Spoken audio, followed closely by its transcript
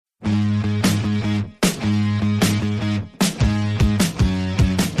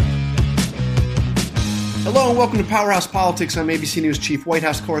and welcome to Powerhouse Politics. I'm ABC News Chief White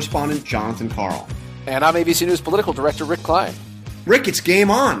House Correspondent Jonathan Karl. And I'm ABC News Political Director Rick Klein. Rick, it's game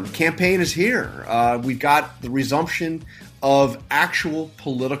on. Campaign is here. We've got the resumption of actual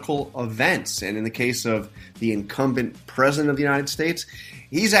political events. And in the case of the incumbent president of the United States,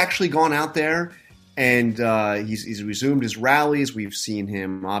 he's actually gone out there and he's resumed his rallies. We've seen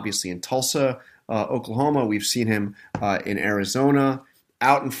him obviously in Tulsa, Oklahoma. We've seen him in Arizona,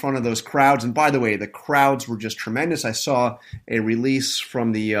 out in front of those crowds. And by the way, the crowds were just tremendous. I saw a release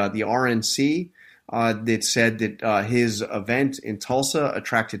from the RNC that said that his event in Tulsa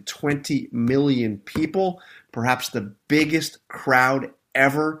attracted 20 million people, perhaps the biggest crowd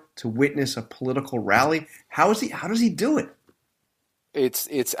ever to witness a political rally. How does he do it?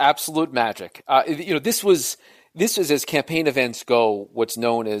 It's absolute magic. This was as campaign events go, what's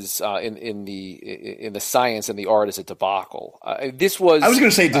known as in the science and the art as a debacle. I was going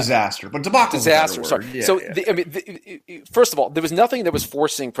to say disaster, but debacle is a better word. Sorry. Yeah, so, yeah. First of all, there was nothing that was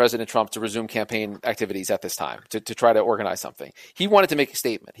forcing President Trump to resume campaign activities at this time to try to organize something. He wanted to make a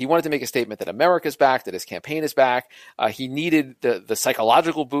statement. He wanted to make a statement that America's back, that his campaign is back. He needed the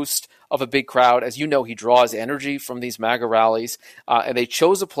psychological boost of a big crowd. As you know, he draws energy from these MAGA rallies, and they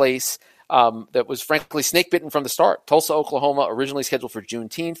chose a place that was frankly snake-bitten from the start. Tulsa, Oklahoma, originally scheduled for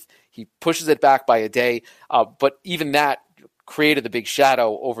Juneteenth. He pushes it back by a day, but even that created the big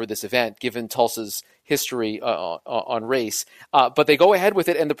shadow over this event, given Tulsa's history on race. But they go ahead with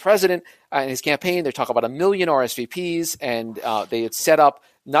it, and the president and his campaign, they talk about 1 million RSVPs, and they had set up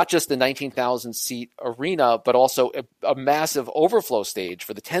not just the 19,000-seat arena, but also a massive overflow stage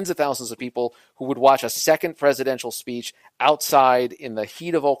for the tens of thousands of people who would watch a second presidential speech outside in the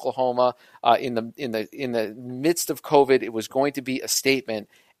heat of Oklahoma, in the midst of COVID. It was going to be a statement,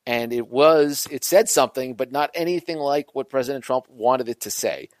 and it said something, but not anything like what President Trump wanted it to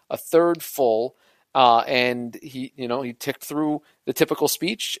say. A third full. And he ticked through the typical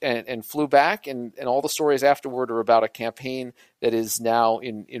speech and flew back, and all the stories afterward are about a campaign that is now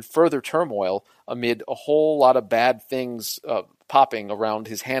in further turmoil amid a whole lot of bad things popping around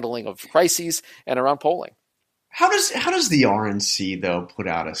his handling of crises and around polling. How does the RNC though put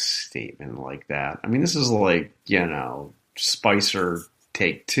out a statement like that? I mean, this is like, Spicer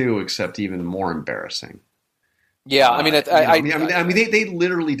Take Two, except even more embarrassing. Yeah, they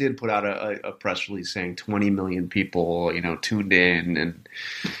literally did put out a press release saying 20 million people, tuned in,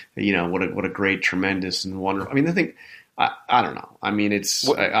 and what a great, tremendous, and wonderful. I mean, the thing, I don't know. I mean, it's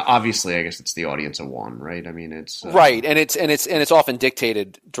obviously, I guess it's the audience of one, right? I mean, it's right, and it's often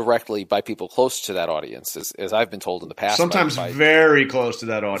dictated directly by people close to that audience, as I've been told in the past. Sometimes very close to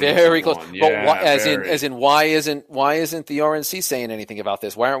that audience. Very close. Yeah, but as in, why isn't the RNC saying anything about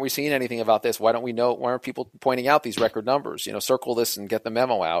this? Why aren't we seeing anything about this? Why aren't people pointing out these record numbers? Circle this and get the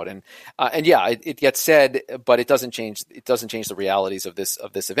memo out. And it gets said, but it doesn't change. It doesn't change the realities of this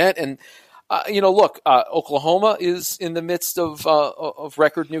event. And Oklahoma is in the midst of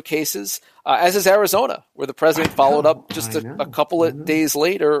record new cases, as is Arizona, where the president followed up just a couple of days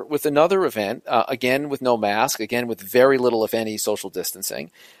later with another event, again with no mask, again with very little, if any, social distancing,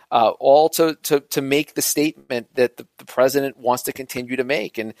 all to make the statement that the president wants to continue to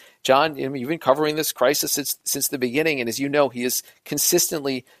make. And John, you've been covering this crisis since the beginning, and as you know, he has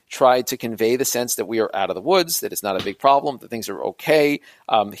consistently tried to convey the sense that we are out of the woods, that it's not a big problem, that things are okay.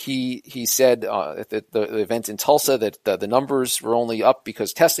 He said at the event in Tulsa that the numbers were only up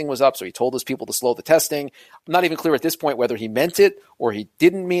because testing was up, so he told his people to slow the testing. I'm not even clear at this point whether he meant it or he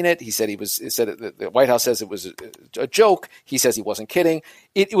didn't mean it. He said the White House says it was a joke. He says he wasn't kidding.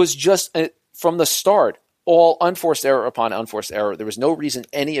 It was just from the start, all unforced error upon unforced error. There was no reason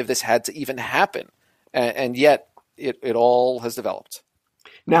any of this had to even happen, and yet it all has developed.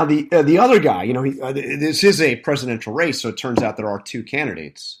 Now the other guy, this is a presidential race, so it turns out there are two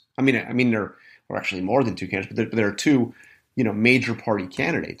candidates. I mean there are actually more than two candidates, but there are two, major party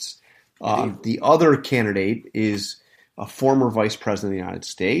candidates. The other candidate is a former vice president of the United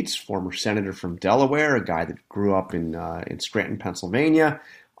States, former senator from Delaware, a guy that grew up in Scranton, Pennsylvania,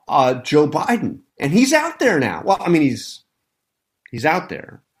 Joe Biden, and he's out there now. Well, I mean, he's out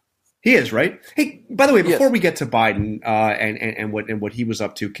there. He is, right? Hey, by the way, before we get to Biden and what he was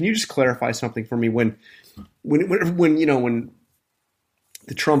up to, can you just clarify something for me? When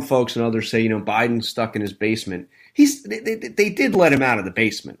the Trump folks and others say, Biden's stuck in his basement, they did let him out of the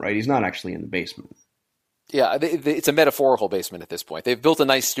basement, right? He's not actually in the basement. Yeah, it's a metaphorical basement at this point. They've built a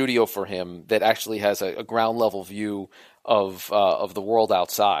nice studio for him that actually has a ground level view of the world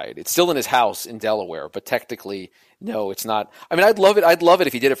outside. It's still in his house in Delaware, but technically No, it's not. I mean, I'd love it. I'd love it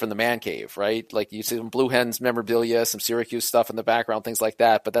if he did it from the man cave, right? Like you see some Blue Hens memorabilia, some Syracuse stuff in the background, things like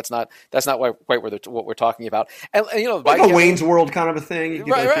that. But that's not quite what we're talking about. And the like Biden a Wayne's World kind of a thing,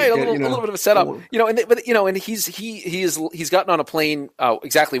 right? A little bit of a setup, and he's gotten on a plane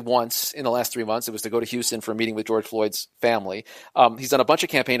exactly once in the last 3 months. It was to go to Houston for a meeting with George Floyd's family. He's done a bunch of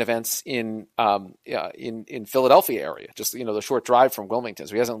campaign events in Philadelphia area, just the short drive from Wilmington.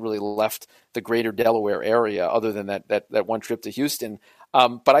 So he hasn't really left the greater Delaware area other than that one trip to Houston.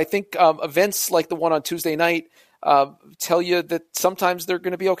 But I think events like the one on Tuesday night tell you that sometimes they're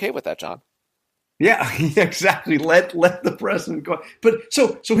going to be okay with that, John. Yeah, exactly. Let the president go. But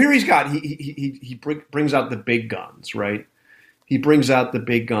so here he brings out the big guns, right? He brings out the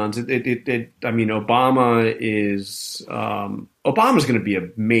big guns. Obama is Obama's going to be a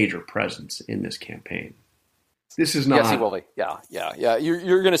major presence in this campaign. This is not. Yes, he will be. Yeah.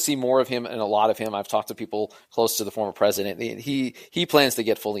 You're going to see more of him and a lot of him. I've talked to people close to the former president. He plans to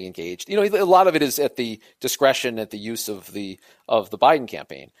get fully engaged. A lot of it is at the discretion, at the use of the Biden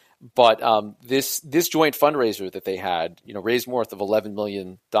campaign. But this joint fundraiser that they had, raised north of $11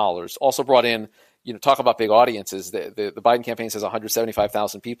 million. Also brought in, talk about big audiences. The Biden campaign says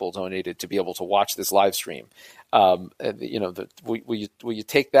 175,000 people donated to be able to watch this live stream. Will you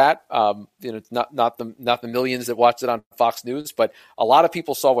take that? Not the millions that watched it on Fox News, but a lot of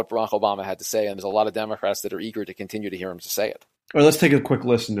people saw what Barack Obama had to say, and there's a lot of Democrats that are eager to continue to hear him to say it. All right, let's take a quick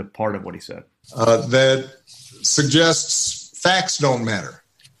listen to part of what he said. That suggests facts don't matter.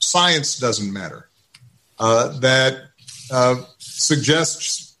 Science doesn't matter. That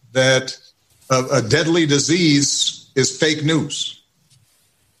suggests that a deadly disease is fake news.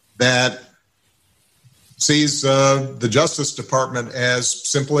 That sees the Justice Department as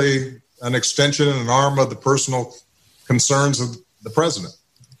simply an extension and an arm of the personal concerns of the president.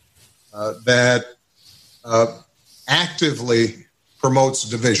 That actively promotes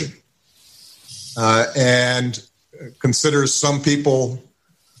division and considers some people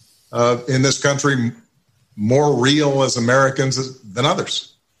in this country more real as Americans than others.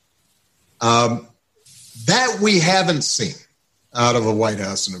 That we haven't seen out of the White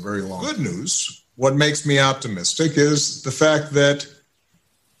House in a very long time. Good news, what makes me optimistic is the fact that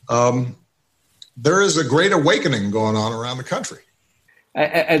there is a great awakening going on around the country.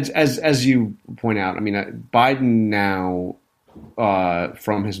 As you point out, Biden now,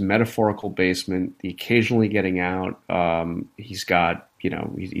 from his metaphorical basement, the occasionally getting out, he's got,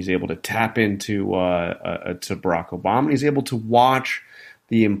 he's able to tap into to Barack Obama. He's able to watch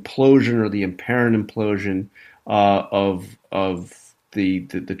the implosion or the apparent implosion of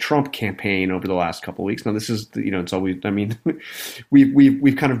the Trump campaign over the last couple of weeks. Now, this is, it's always,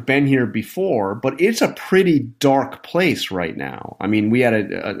 we've kind of been here before, but it's a pretty dark place right now. We had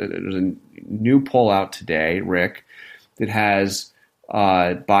there's a new poll out today, Rick, that has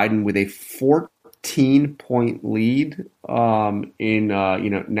Biden with a 14-point lead in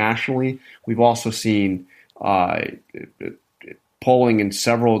nationally. We've also seen polling in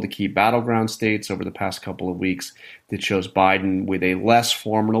several of the key battleground states over the past couple of weeks that shows Biden with a less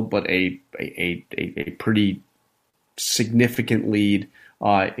formidable but a pretty significant lead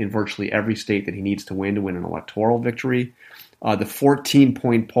in virtually every state that he needs to win an electoral victory. The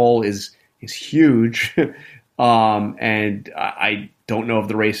 14-point poll is huge. And I don't know if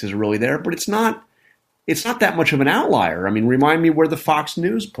the race is really there, but it's not that much of an outlier. Remind me where the Fox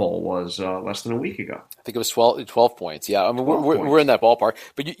News poll was less than a week ago. I think it was 12 points. Yeah, we're in that ballpark.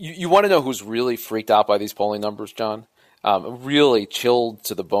 But you want to know who's really freaked out by these polling numbers, John? Really chilled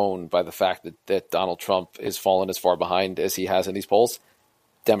to the bone by the fact that Donald Trump has fallen as far behind as he has in these polls?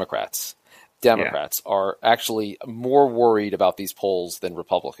 Democrats are actually more worried about these polls than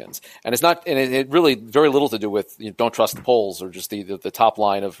Republicans. And it's not, and it really very little to do with don't trust the polls or just the top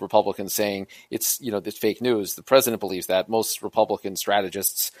line of Republicans saying it's this fake news. The president believes that. Most Republican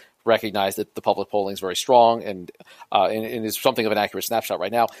strategists recognize that the public polling is very strong and is something of an accurate snapshot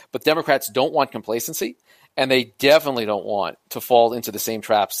right now. But Democrats don't want complacency. And they definitely don't want to fall into the same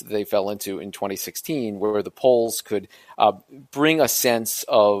traps that they fell into in 2016, where the polls could bring a sense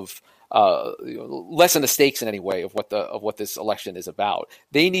of lessen the stakes in any way of what this election is about.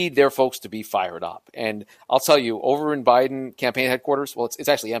 They need their folks to be fired up. And I'll tell you, over in Biden campaign headquarters, well, it's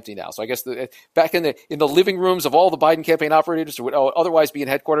actually empty now. So I guess back in the living rooms of all the Biden campaign operators who would otherwise be in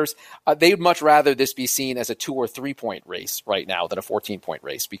headquarters, they'd much rather this be seen as a 2 or 3 point race right now than a 14-point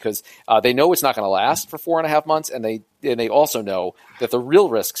race, because they know it's not going to last for 4.5 months, and they also know that the real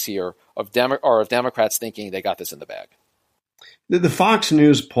risks here are of Democrats thinking they got this in the bag. The Fox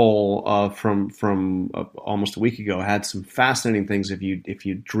News poll from almost a week ago had some fascinating things if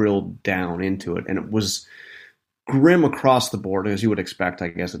you drilled down into it, and it was grim across the board, as you would expect, I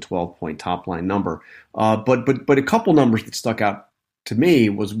guess, a 12-point top-line number. But a couple numbers that stuck out to me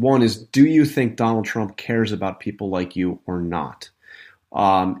was, one is, do you think Donald Trump cares about people like you or not?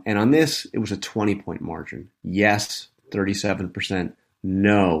 And on this, it was a 20-point margin. Yes, 37%.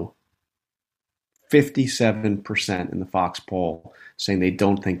 No, 57% in the Fox poll saying they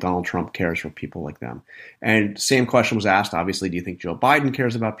don't think Donald Trump cares for people like them. And same question was asked, obviously, do you think Joe Biden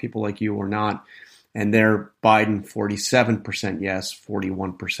cares about people like you or not? And there, Biden, 47% yes,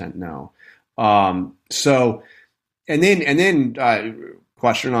 41% no. And then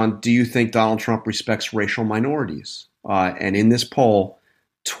question on, do you think Donald Trump respects racial minorities? And in this poll,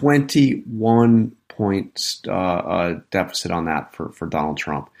 21 points deficit on that for Donald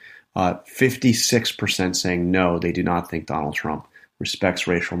Trump. 56% saying no, they do not think Donald Trump respects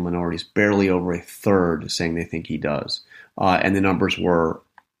racial minorities. Barely over a third saying they think he does. And the numbers were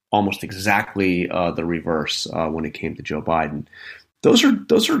almost exactly the reverse when it came to Joe Biden.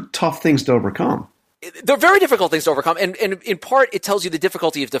 Those are tough things to overcome. They're very difficult things to overcome, and in part, it tells you the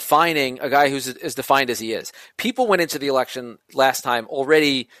difficulty of defining a guy who's as defined as he is. People went into the election last time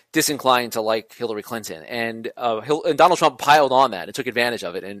already disinclined to like Hillary Clinton, and Donald Trump piled on that and took advantage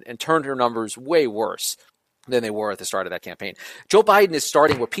of it and turned her numbers way worse than they were at the start of that campaign. Joe Biden is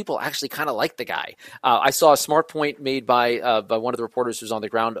starting where people actually kind of like the guy. I saw a smart point made by one of the reporters who's on the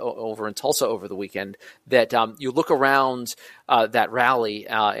ground over in Tulsa over the weekend that you look around that rally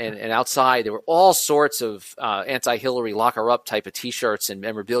and outside, there were all sorts of anti-Hillary lock her up type of T-shirts and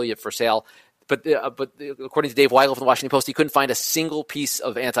memorabilia for sale. But according to Dave Weigel from the Washington Post, he couldn't find a single piece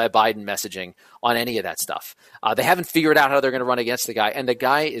of anti-Biden messaging on any of that stuff. They haven't figured out how they're going to run against the guy, and the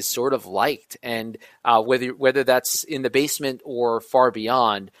guy is sort of liked. And whether that's in the basement or far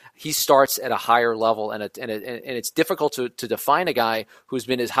beyond, he starts at a higher level, and it's difficult to define a guy who's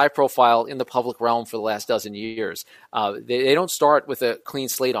been as high profile in the public realm for the last dozen years. They don't start with a clean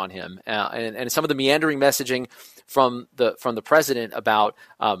slate on him, and some of the meandering messaging from the president about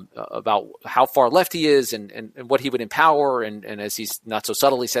how far left he is and what he would empower, and as he's not so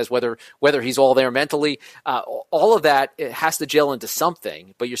subtly says, whether he's all there mentally, all of that, it has to gel into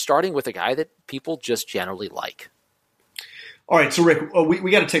something. But you're starting with a guy that people just generally like. All right, so Rick,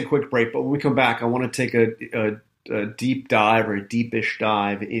 we got to take a quick break, but when we come back, I want to take a deep dive or a deepish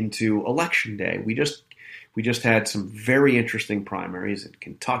dive into Election Day. We just had some very interesting primaries in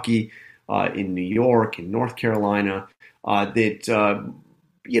Kentucky, in New York, in North Carolina, that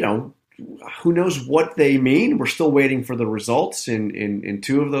who knows what they mean. We're still waiting for the results in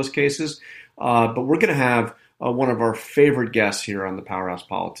two of those cases, but we're going to have one of our favorite guests here on the Powerhouse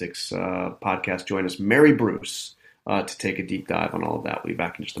Politics podcast join us, Mary Bruce, to take a deep dive on all of that. We'll be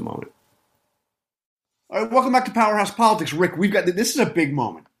back in just a moment. All right, welcome back to Powerhouse Politics. Rick, this is a big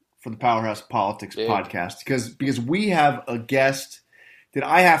moment for the Powerhouse Politics podcast because we have a guest that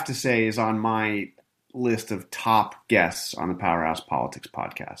I have to say is on my list of top guests on the Powerhouse Politics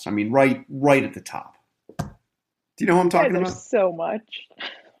podcast. I mean, right at the top. Do you know who I'm talking about? So much.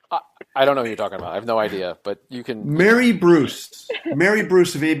 I don't know who you're talking about. I have no idea, but you can. Mary Bruce. Mary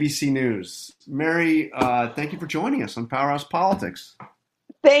Bruce of ABC News. Mary, thank you for joining us on Powerhouse Politics.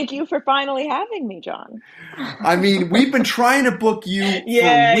 Thank you for finally having me, John. I mean, we've been trying to book you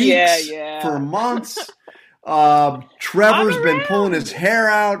for weeks, for months. Trevor's been pulling his hair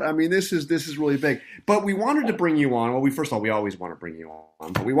out. I mean, this is really big. But we wanted to bring you on. Well, first of all, we always want to bring you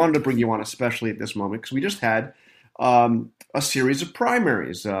on, but we wanted to bring you on especially at this moment because we just had a series of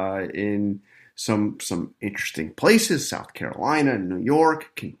primaries in some interesting places: South Carolina, New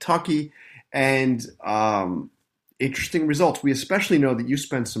York, Kentucky, and interesting results. We especially know that you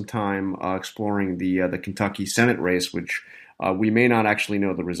spent some time exploring the Kentucky Senate race, which we may not actually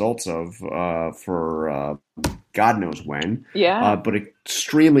know the results of for God knows when. Yeah. But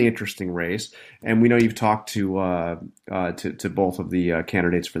extremely interesting race, and we know you've talked to both of the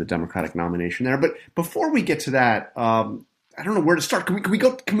candidates for the Democratic nomination there. But before we get to that, I don't know where to start.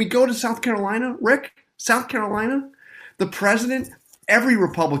 Can we go to South Carolina, Rick? South Carolina, the president. Every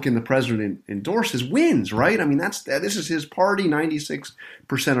Republican the president endorses wins, right? I mean, this is his party, 96%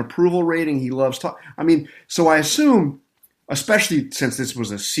 approval rating. He loves talk. I mean, so I assume, especially since this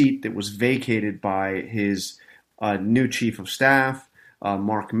was a seat that was vacated by his new chief of staff,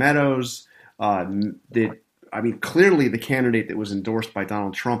 Mark Meadows, clearly the candidate that was endorsed by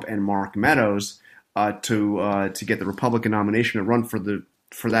Donald Trump and Mark Meadows to get the Republican nomination to run for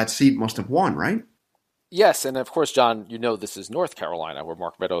that seat must have won, right? Yes, and of course, John, this is North Carolina, where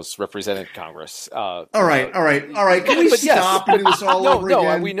Mark Meadows represented Congress. All right. Can we stop and do this all over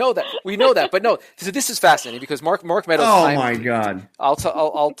again? No, we know that, but no. So this is fascinating because Mark Meadows. Oh my God! I'll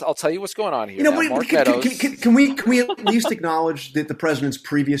tell you what's going on here. Mark Meadows. Can we at least acknowledge that the president's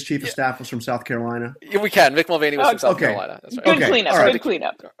previous chief of staff was from South Carolina? Yeah, we can. Mick Mulvaney was from South Carolina. That's right. Good cleanup. Right. Good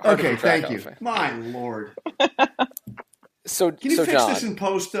cleanup. Okay, thank you. My Lord. So, can you fix John, this in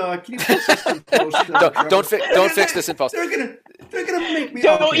post? Can you fix this in post? Don't fix this in post. They're gonna make me.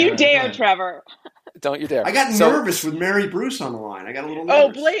 Don't you dare, Trevor. Don't you dare. I got nervous with Mary Bruce on the line. I got a little nervous.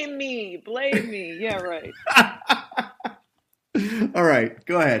 Oh, blame me. Yeah, right. All right,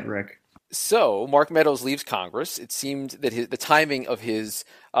 go ahead, Rick. So Mark Meadows leaves Congress. It seemed that the timing of his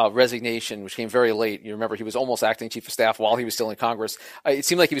resignation, which came very late, you remember he was almost acting chief of staff while he was still in Congress. It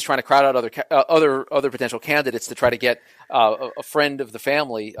seemed like he was trying to crowd out other potential candidates to try to get a friend of the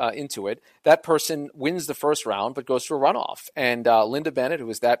family into it. That person wins the first round, but goes to a runoff. And Linda Bennett, who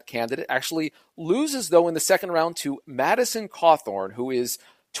is that candidate, actually loses, though, in the second round to Madison Cawthorn, who is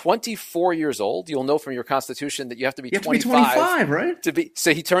 24 years old. You'll know from your Constitution that you have to be 25, right?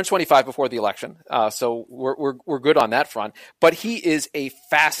 So he turned 25 before the election. So we're good on that front. But he is a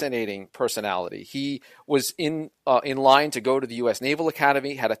fascinating personality. He was in line to go to the U.S. Naval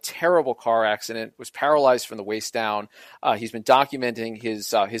Academy, had a terrible car accident, was paralyzed from the waist down. He's been documenting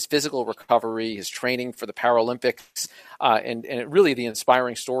his physical recovery, his training for the Paralympics, and really the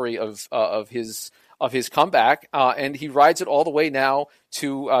inspiring story of his comeback, and he rides it all the way now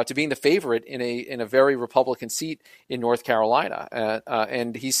to being the favorite in a very Republican seat in North Carolina.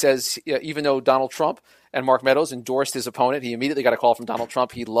 And he says even though Donald Trump and Mark Meadows endorsed his opponent, he immediately got a call from Donald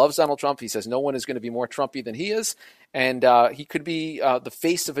Trump. He loves Donald Trump. He says no one is going to be more Trumpy than he is, and he could be the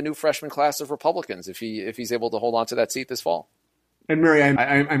face of a new freshman class of Republicans if he's able to hold on to that seat this fall. And Mary,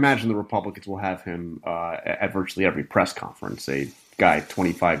 I imagine the Republicans will have him at virtually every press conference. A guy,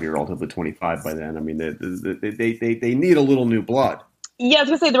 25-year-old, he'll be 25 by then. I mean, they need a little new blood. Yeah, I was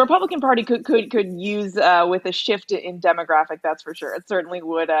going to say the Republican Party could use with a shift in demographic. That's for sure. It certainly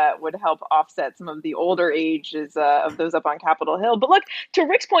would help offset some of the older ages of those up on Capitol Hill. But look, to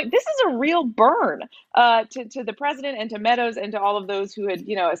Rick's point, this is a real burn to the president and to Meadows and to all of those who had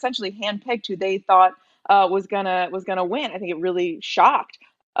essentially handpicked who they thought was gonna win. I think it really shocked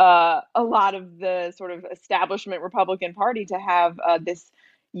a lot of the sort of establishment Republican Party to have this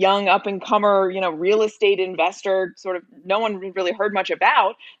young up and comer, real estate investor, sort of no one really heard much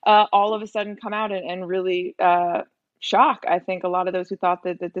about, all of a sudden come out and really shock, I think, a lot of those who thought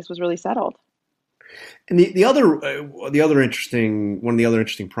that this was really settled. And the other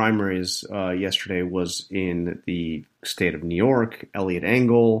interesting primaries yesterday was in the state of New York. Eliot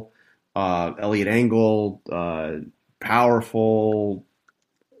Engel, powerful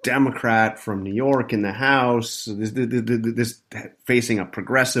Democrat from New York in the House, this facing a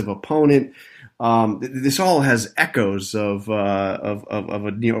progressive opponent. This all has echoes of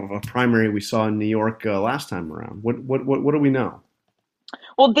a primary we saw in New York last time around. What do we know?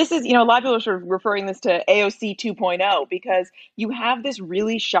 Well, this is, a lot of people are sort of referring this to AOC 2.0 because you have this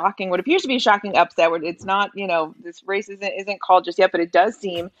really shocking, what appears to be a shocking upset where it's not, this race isn't called just yet, but it does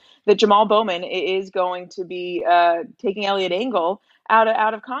seem that Jamal Bowman is going to be taking Eliot Engel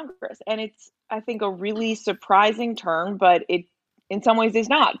out of Congress. And it's, I think, a really surprising turn, but it in some ways is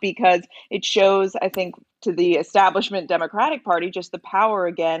not, because it shows, I think, to the establishment Democratic Party just the power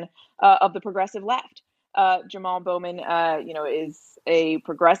again of the progressive left. Jamal Bowman, is a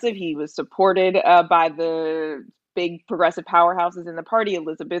progressive. He was supported by the big progressive powerhouses in the party,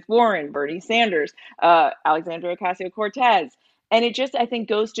 Elizabeth Warren, Bernie Sanders, Alexandria Ocasio-Cortez. And it just, I think,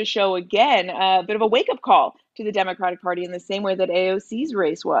 goes to show again a bit of a wake-up call to the Democratic Party in the same way that AOC's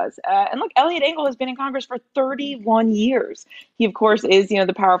race was. And look, Eliot Engel has been in Congress for 31 years. He, of course, is,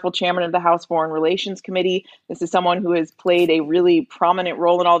 the powerful chairman of the House Foreign Relations Committee. This is someone who has played a really prominent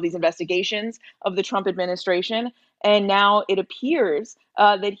role in all these investigations of the Trump administration. And now it appears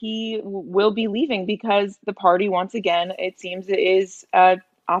that he will be leaving because the party, once again, it seems, is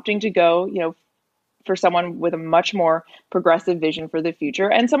opting to go, for someone with a much more progressive vision for the future,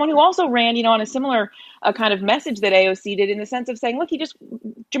 and someone who also ran, on a similar kind of message that AOC did, in the sense of saying, look,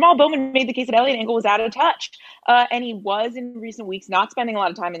 Jamal Bowman made the case that Eliot Engel was out of touch. And he was in recent weeks not spending a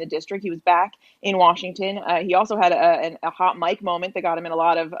lot of time in the district. He was back in Washington. He also had a hot mic moment that got him in a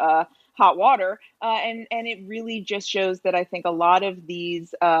lot of hot water. And it really just shows that I think a lot of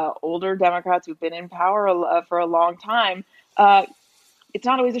these older Democrats who've been in power for a long time, it's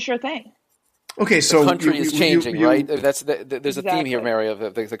not always a sure thing. Okay, so the country is changing, right? There's Exactly. a theme here, Mary,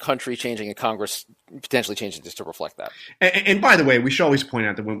 of the country changing and Congress potentially changing just to reflect that. And by the way, we should always point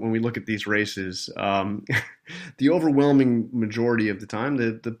out that when we look at these races, the overwhelming majority of the time,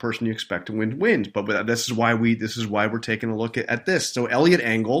 the person you expect to win wins. But this is why we're taking a look at this. So Eliot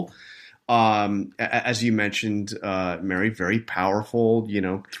Engel, as you mentioned, Mary, very powerful.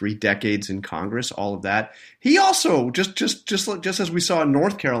 3 decades in Congress, all of that. He also just as we saw in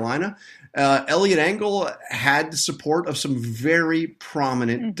North Carolina. Eliot Engel had the support of some very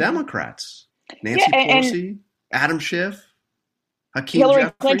prominent Democrats. Nancy Pelosi, Adam Schiff, Hakeem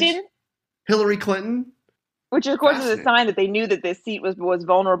Jeffries, Hillary Clinton. Which, of course, is a sign that they knew that this seat was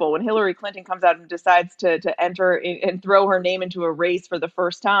vulnerable. When Hillary Clinton comes out and decides to enter and throw her name into a race for the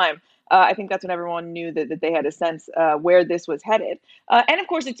first time, I think that's when everyone knew that they had a sense where this was headed. And, of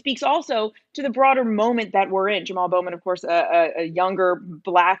course, it speaks also to the broader moment that we're in. Jamal Bowman, of course, a younger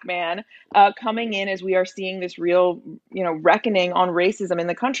black man coming in as we are seeing this real, reckoning on racism in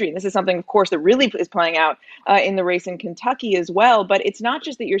the country. And this is something, of course, that really is playing out in the race in Kentucky as well. But it's not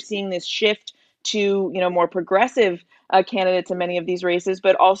just that you're seeing this shift to more progressive candidates in many of these races,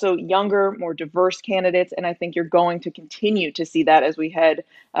 but also younger, more diverse candidates. And I think you're going to continue to see that as we head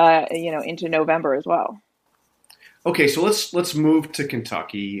into November as well. Okay, so let's move to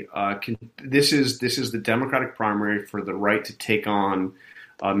Kentucky. This is the Democratic primary for the right to take on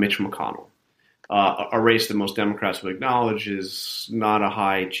Mitch McConnell, a race that most Democrats would acknowledge is not a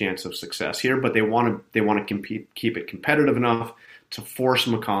high chance of success here, but they want to keep it competitive enough to force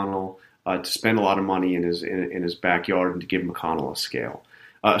McConnell to spend a lot of money in his backyard and to give McConnell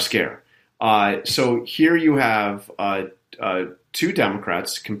a scare. So here you have 2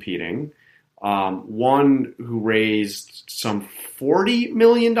 Democrats competing. One who raised some $41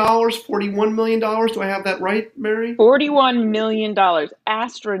 million. Do I have that right, Mary? $41 million,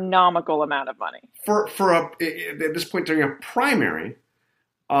 astronomical amount of money for at this point during a primary.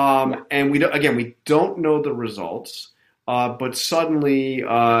 And we don't know the results. But suddenly,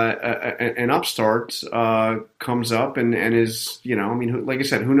 an upstart comes up and is, like I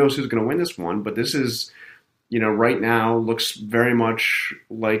said, who knows who's going to win this one? But this is, right now looks very much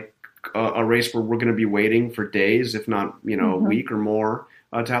like a race where we're going to be waiting for days, if not, a week or more,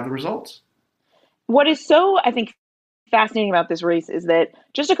 to have the results. What is so, I think, fascinating about this race is that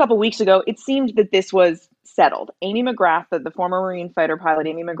just a couple weeks ago, it seemed that this was settled. Amy McGrath, the former Marine fighter pilot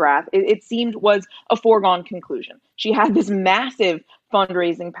Amy McGrath, it seemed was a foregone conclusion. She had this massive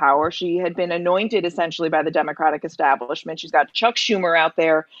fundraising power. She had been anointed essentially by the Democratic establishment. She's got Chuck Schumer out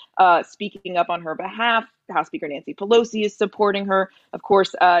there speaking up on her behalf. House Speaker Nancy Pelosi is supporting her. Of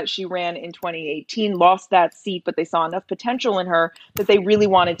course, she ran in 2018, lost that seat, but they saw enough potential in her that they really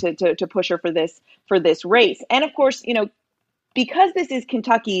wanted to push her for this race. And of course, because this is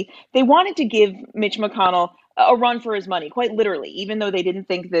Kentucky, they wanted to give Mitch McConnell a run for his money, quite literally, even though they didn't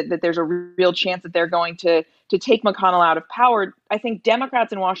think that there's a real chance that they're going to take McConnell out of power. I think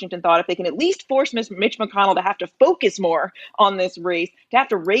Democrats in Washington thought if they can at least force Mitch McConnell to have to focus more on this race, to have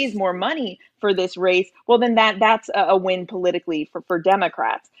to raise more money for this race, well, then that's a win politically for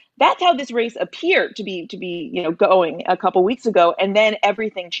Democrats. That's how this race appeared to be going a couple weeks ago. And then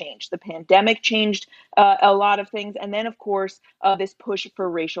everything changed. The pandemic changed a lot of things. And then, of course, this push for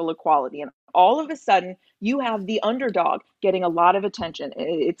racial equality. And all of a sudden, you have the underdog getting a lot of attention.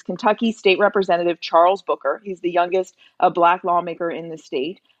 It's Kentucky State Representative Charles Booker. He's the youngest black lawmaker in the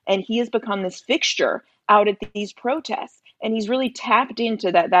state. And he has become this fixture out at these protests. And he's really tapped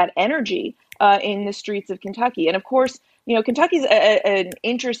into that energy in the streets of Kentucky. And of course, Kentucky's an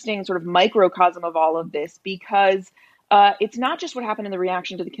interesting sort of microcosm of all of this because it's not just what happened in the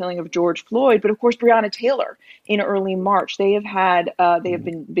reaction to the killing of George Floyd, but of course Breonna Taylor in early March. They have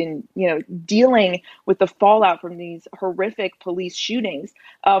been dealing with the fallout from these horrific police shootings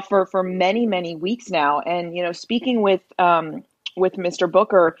for many weeks now. And speaking with Mr.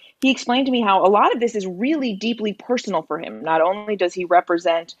 Booker, he explained to me how a lot of this is really deeply personal for him. Not only does he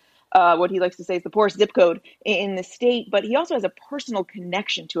represent what he likes to say is the poorest zip code in the state, but he also has a personal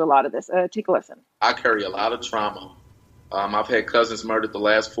connection to a lot of this. Take a listen. I carry a lot of trauma. I've had cousins murdered the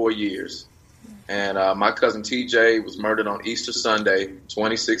last 4 years. And my cousin TJ was murdered on Easter Sunday,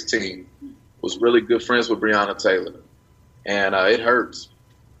 2016. Was really good friends with Breonna Taylor. And it hurts.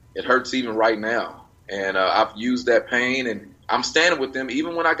 It hurts even right now. And I've used that pain, and I'm standing with them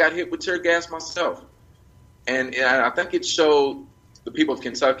even when I got hit with tear gas myself. And I think it showed the people of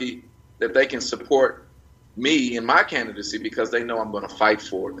Kentucky that they can support me in my candidacy because they know I'm going to fight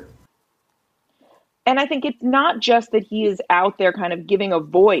for them. And I think it's not just that he is out there kind of giving a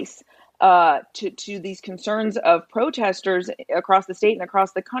voice to these concerns of protesters across the state and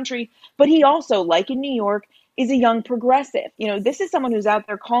across the country. But he also, like in New York, is a young progressive. This is someone who's out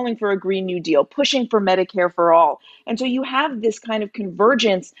there calling for a Green New Deal, pushing for Medicare for all. And so you have this kind of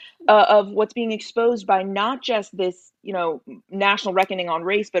convergence of what's being exposed by not just this, national reckoning on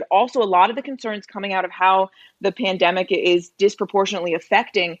race, but also a lot of the concerns coming out of how the pandemic is disproportionately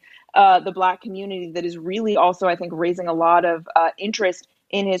affecting the Black community that is really also, I think, raising a lot of interest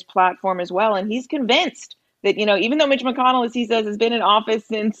in his platform as well. And he's convinced that, even though Mitch McConnell, as he says, has been in office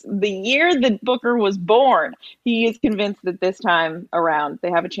since the year that Booker was born, he is convinced that this time around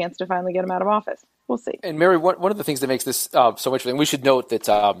they have a chance to finally get him out of office. We'll see. And Mary, one of the things that makes this so interesting, we should note that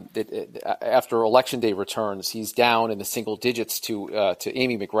after Election Day returns, he's down in the single digits to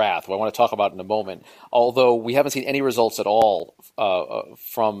Amy McGrath, who I want to talk about in a moment, although we haven't seen any results at all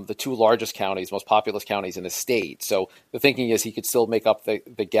from the two largest counties, most populous counties in the state. So the thinking is he could still make up the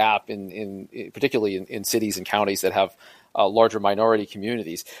gap in particularly in cities and counties that have larger minority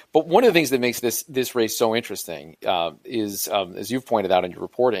communities. But one of the things that makes this race so interesting is, as you've pointed out in your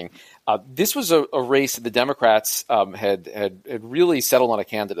reporting, this was a race that the Democrats had really settled on a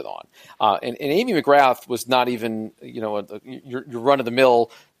candidate on. And Amy McGrath was not even, your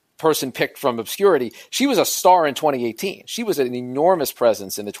run-of-the-mill person picked from obscurity. She was a star in 2018. She was an enormous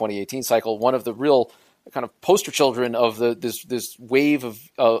presence in the 2018 cycle, one of the real kind of poster children of this wave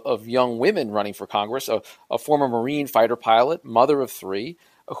of young women running for Congress, a former Marine fighter pilot, mother of three,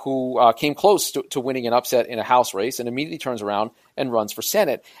 who came close to winning an upset in a House race and immediately turns around and runs for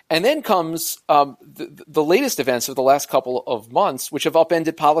Senate. And then comes the latest events of the last couple of months, which have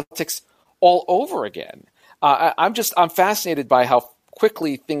upended politics all over again. I'm fascinated by how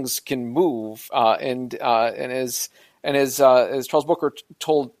quickly things can move, and as Charles Booker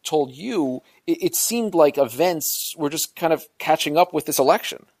told you, it seemed like events were just kind of catching up with this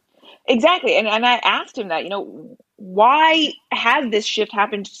election. Exactly. And I asked him that, why has this shift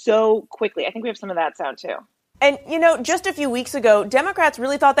happened so quickly? I think we have some of that sound too. And, just a few weeks ago, Democrats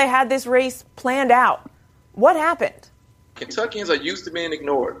really thought they had this race planned out. What happened? Kentuckians are used to being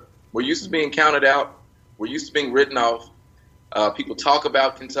ignored. We're used to being counted out. We're used to being written off. People talk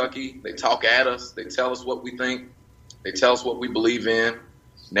about Kentucky. They talk at us. They tell us what we think. They tell us what we believe in.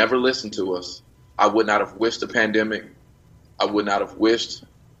 Never listen to us. I would not have wished a pandemic. I would not have wished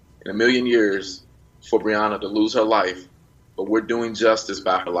in a million years for Breonna to lose her life. But we're doing justice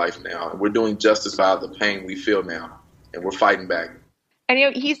by her life now. And we're doing justice by the pain we feel now. And we're fighting back.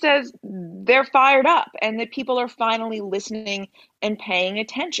 And he says they're fired up and that people are finally listening and paying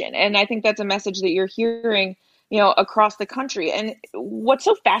attention. And I think that's a message that you're hearing across the country. And what's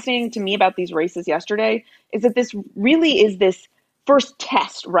so fascinating to me about these races yesterday is that this really is this first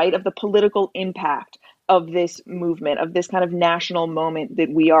test, right, of the political impact of this movement, of this kind of national moment that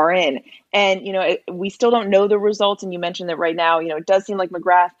we are in. And, we still don't know the results. And you mentioned that right now, it does seem like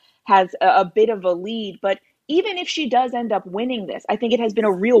McGrath has a bit of a lead. But even if she does end up winning this, I think it has been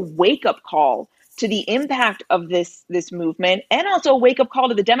a real wake-up call to the impact of this movement, and also a wake-up call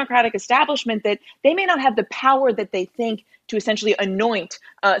to the Democratic establishment that they may not have the power that they think to essentially anoint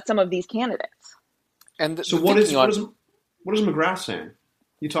some of these candidates. And so what is McGrath saying?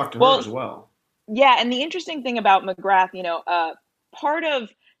 You talked to her as well. Yeah, and the interesting thing about McGrath, part of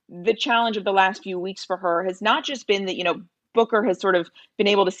the challenge of the last few weeks for her has not just been that, Booker has sort of been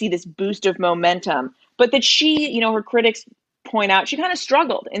able to see this boost of momentum, but that she, her critics point out, she kind of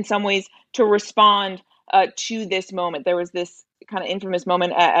struggled in some ways to respond to this moment. There was this kind of infamous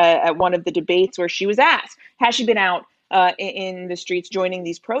moment at one of the debates where she was asked, has she been out in the streets joining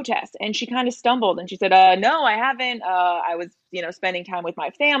these protests? And she kind of stumbled and she said, no, I haven't. I was, spending time with my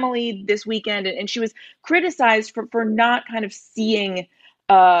family this weekend. And she was criticized for not kind of seeing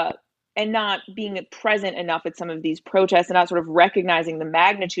and not being present enough at some of these protests and not sort of recognizing the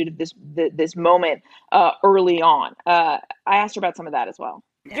magnitude of this moment early on. I asked her about some of that as well.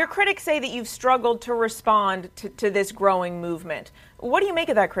 Your critics say that you've struggled to respond to this growing movement. What do you make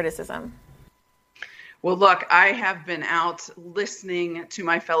of that criticism? Well, look, I have been out listening to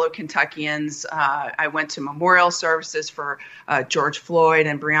my fellow Kentuckians. I went to memorial services for George Floyd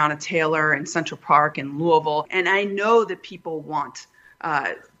and Breonna Taylor in Central Park in Louisville. And I know that people want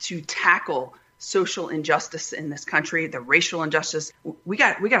to tackle social injustice in this country, the racial injustice. We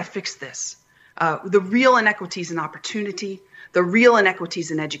got to fix this. The real inequities in opportunity, the real inequities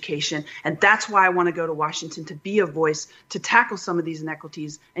in education. And that's why I want to go to Washington, to be a voice, to tackle some of these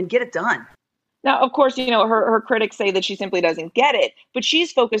inequities and get it done. Now, of course, her critics say that she simply doesn't get it, but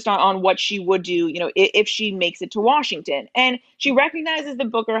she's focused on what she would do, if she makes it to Washington. And she recognizes that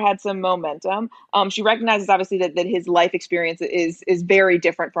Booker had some momentum. She recognizes, obviously, that his life experience is very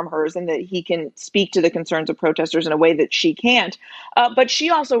different from hers and that he can speak to the concerns of protesters in a way that she can't. But she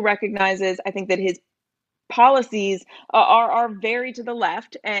also recognizes, I think, that his policies are very to the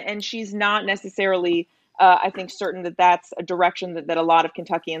left, and she's not necessarily, I think, certain that that's a direction that a lot of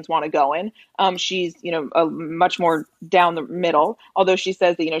Kentuckians want to go in. She's, much more down the middle, although she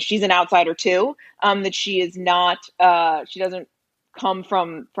says that, she's an outsider too, that she is not, she doesn't come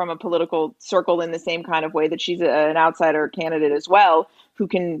from a political circle in the same kind of way, that she's an outsider candidate as well, who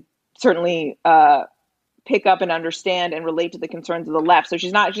can certainly pick up and understand and relate to the concerns of the left. So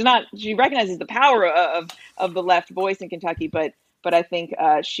she recognizes the power of the left voice in Kentucky, but I think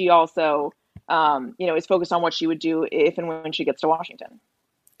she also, is focused on what she would do if and when she gets to Washington.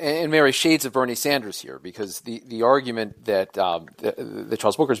 And Mary, shades of Bernie Sanders here, because the argument that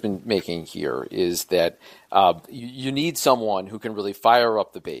Charles Booker's been making here is that you need someone who can really fire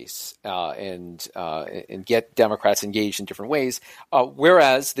up the base and get Democrats engaged in different ways.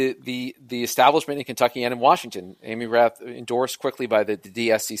 Whereas the establishment in Kentucky and in Washington, Amy Rath, endorsed quickly by the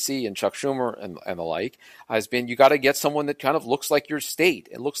DSCC and Chuck Schumer and the like, has been, you got to get someone that kind of looks like your state,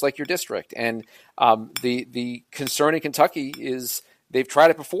 it looks like your district. And the concern in Kentucky is, they've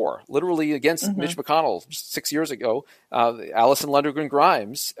tried it before, literally against Mitch McConnell 6 years ago. Allison Lundergan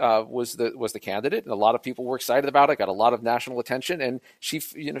Grimes was the candidate, and a lot of people were excited about it. Got a lot of national attention, and she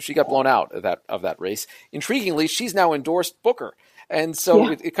got blown out of that race. Intriguingly, she's now endorsed Booker, and so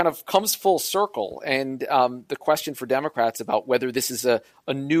it kind of comes full circle. And the question for Democrats about whether this is a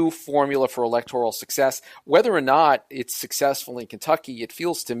new formula for electoral success, whether or not it's successful in Kentucky, it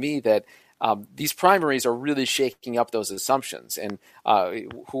feels to me that these primaries are really shaking up those assumptions. And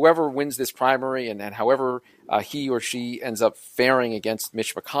whoever wins this primary and however he or she ends up faring against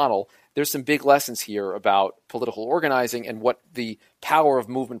Mitch McConnell, there's some big lessons here about political organizing and what the power of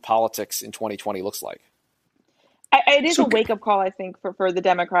movement politics in 2020 looks like. It is a wake-up call, I think, for the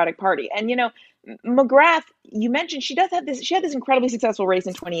Democratic Party. And, McGrath, you mentioned she had this incredibly successful race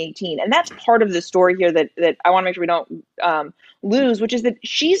in 2018. And that's part of the story here that I want to make sure we don't lose, which is that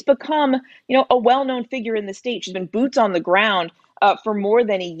she's become, a well-known figure in the state. She's been boots on the ground for more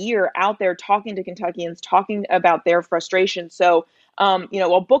than a year out there talking to Kentuckians, talking about their frustration. So,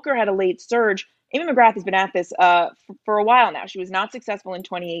 while Booker had a late surge, Amy McGrath has been at this for a while now. She was not successful in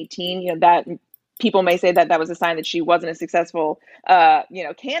 2018. That people may say that was a sign that she wasn't a successful,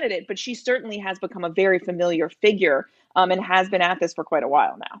 candidate, but she certainly has become a very familiar figure and has been at this for quite a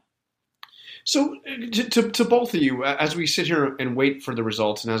while now. So to both of you, as we sit here and wait for the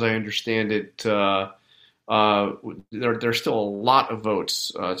results, and as I understand it, there's still a lot of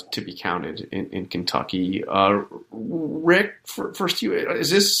votes to be counted in Kentucky. Rick, first to you, is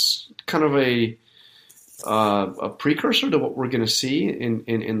this kind of a precursor to what we're going to see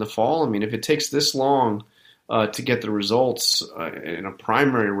in the fall? I mean, if it takes this long to get the results in a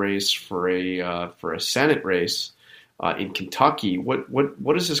primary race for a Senate race in Kentucky,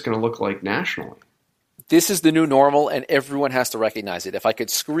 what is this going to look like nationally? This is the new normal, and everyone has to recognize it. If I could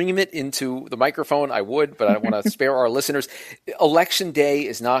scream it into the microphone, I would, but I want to spare our listeners. Election day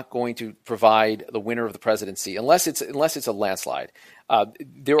is not going to provide the winner of the presidency unless it's a landslide.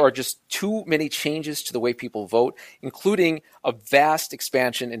 There are just too many changes to the way people vote, including a vast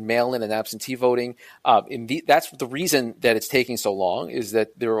expansion in mail-in and absentee voting. That's the reason that it's taking so long, is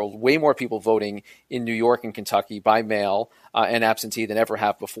that there are way more people voting in New York and Kentucky by mail and absentee than ever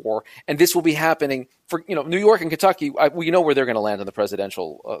have before. And this will be happening for New York and Kentucky. We know where they're going to land in the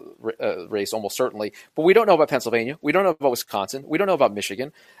presidential race, almost certainly. But we don't know about Pennsylvania. We don't know about Wisconsin. We don't know about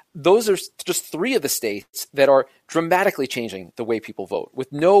Michigan. Those are just three of the states that are dramatically changing the way people vote,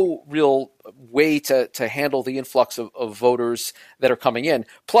 with no real way to handle the influx of voters that are coming in,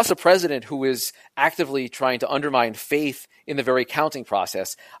 plus a president who is actively trying to undermine faith in the very counting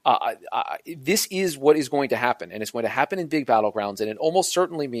process. This is what is going to happen, and it's going to happen in big battlegrounds, and it almost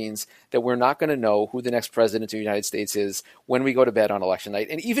certainly means that we're not going to know who the next president of the United States is when we go to bed on election night.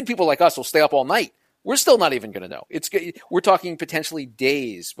 And even people like us will stay up all night. We're still not even going to know. We're talking potentially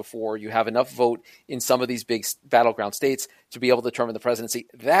days before you have enough vote in some of these big battleground states to be able to determine the presidency.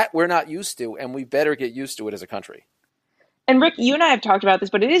 That we're not used to, and we better get used to it as a country. And Rick, you and I have talked about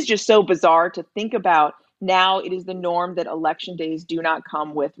this, but it is just so bizarre to think about. Now it is the norm that election days do not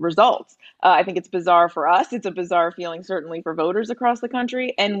come with results. I think it's bizarre for us. It's a bizarre feeling, certainly for voters across the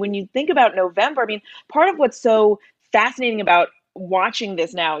country. And when you think about November, I mean, part of what's so fascinating about watching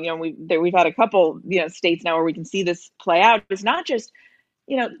this now, we've had a couple, states now where we can see this play out. It's not just,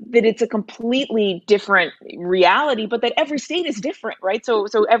 that it's a completely different reality, but that every state is different, right? So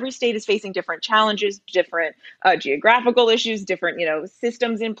every state is facing different challenges, different geographical issues, different,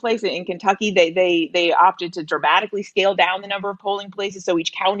 systems in place. In Kentucky, they opted to dramatically scale down the number of polling places. So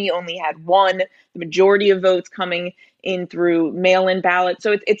each county only had one, the majority of votes coming in through mail-in ballots.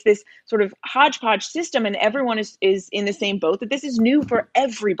 So it's this sort of hodgepodge system, and everyone is in the same boat, that this is new for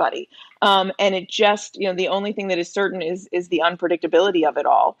everybody. And it just, the only thing that is certain is the unpredictability of it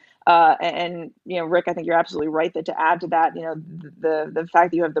all. And Rick, I think you're absolutely right that to add to that, the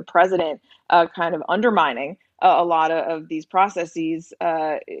fact that you have the president kind of undermining a lot of these processes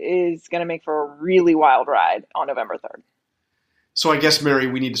is going to make for a really wild ride on November 3rd. So I guess, Mary,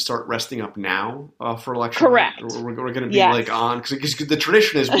 we need to start resting up now for election. Correct. We're going to be on, because the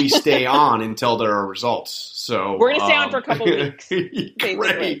tradition is we stay on until there are results. So we're going to stay on for a couple of weeks.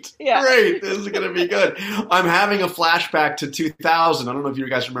 Great. Yeah. Great. This is going to be good. I'm having a flashback to 2000. I don't know if you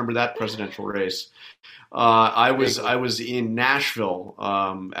guys remember that presidential race. I was in Nashville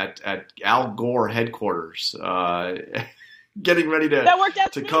at Al Gore headquarters. Getting ready to that worked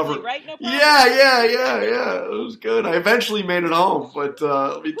out to smoothly, cover. Right? No problem. Yeah. It was good. I eventually made it home, but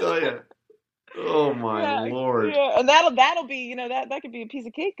let me tell you, oh my Lord. Yeah, and that'll be that could be a piece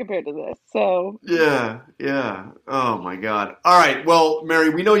of cake compared to this. So yeah. Oh my God. All right. Well, Mary,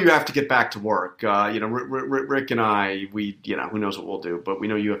 we know you have to get back to work. Rick and I, we who knows what we'll do, but we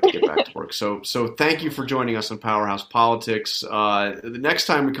know you have to get back to work. So thank you for joining us on Powerhouse Politics. The next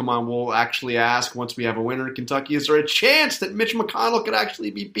time we come on, we'll actually ask, once we have a winner in Kentucky, is there a chance that Mitch McConnell could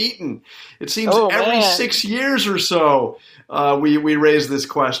actually be beaten? It seems every 6 years or so we raise this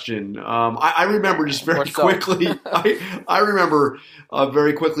question. I remember just very quickly. I remember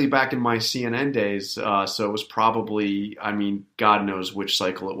very quickly back in my CNN days. So it was probably, God knows which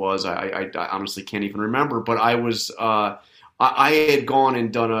cycle it was. I honestly can't even remember. But I was, I had gone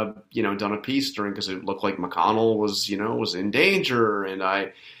and done a piece because it looked like McConnell was in danger, and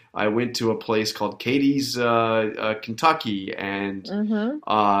I went to a place called Katie's, Kentucky, and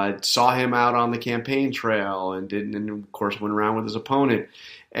saw him out on the campaign trail, and of course went around with his opponent.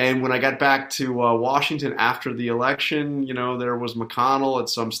 And when I got back to Washington after the election, there was McConnell at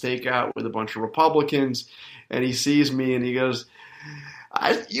some stakeout with a bunch of Republicans, and he sees me and he goes,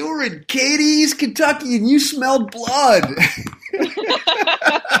 "You were in Katie's, Kentucky, and you smelled blood."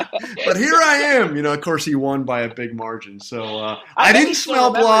 But here I am. Of course, he won by a big margin. So I didn't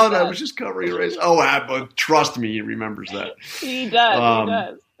smell blood. I was just covering a race. But trust me, he remembers that. He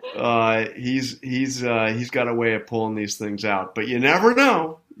does. He's got a way of pulling these things out. But you never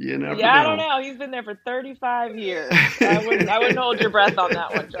know. I don't know. He's been there for 35 years. I wouldn't hold your breath on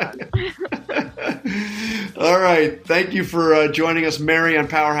that one, John. All right. Thank you for joining us, Mary, on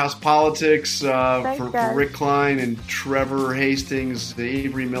Powerhouse Politics. Thanks, for Rick Klein and Trevor Hastings,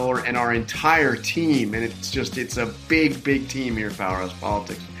 Avery Miller, and our entire team. And it's a big, big team here at Powerhouse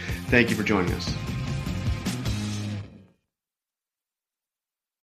Politics. Thank you for joining us.